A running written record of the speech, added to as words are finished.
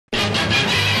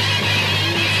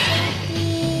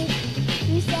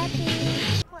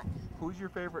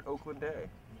favorite Oakland day?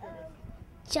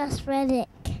 Josh Reddick.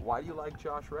 Why do you like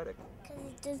Josh Reddick? Because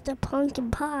he does the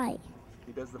pumpkin pie.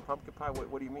 He does the pumpkin pie?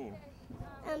 What do you mean?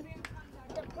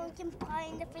 The pumpkin pie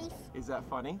in the face. Is that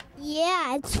funny?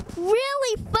 Yeah, it's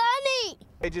really funny.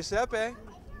 Hey, Giuseppe.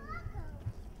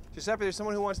 Giuseppe, there's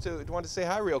someone who wants to say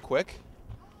hi real quick.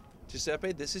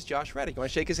 Giuseppe, this is Josh Reddick. You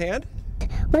want to shake his hand?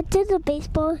 What did the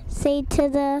baseball say to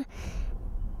the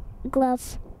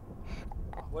glove?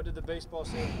 What did the baseball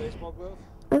say to the baseball glove?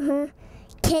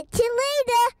 Catch you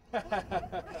later.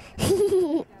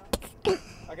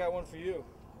 I got one for you.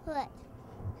 What?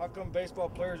 How come baseball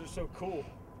players are so cool?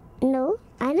 No,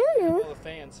 I don't know. All the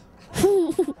fans.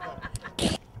 You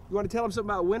want to tell him something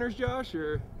about winners, Josh,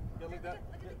 or?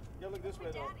 Yeah, look this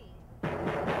way, though.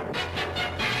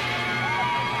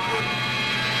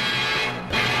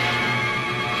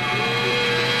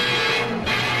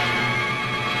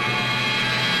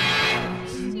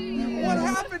 What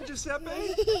happened,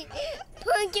 Giuseppe?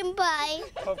 Pumpkin pie.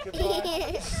 Pumpkin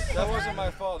pie? That wasn't my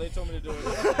fault. They told me to do it.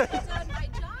 Done by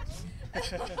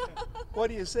Josh. What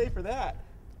do you say for that?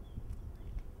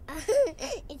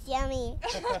 It's yummy.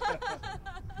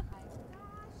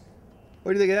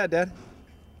 What do you think of that, Dad?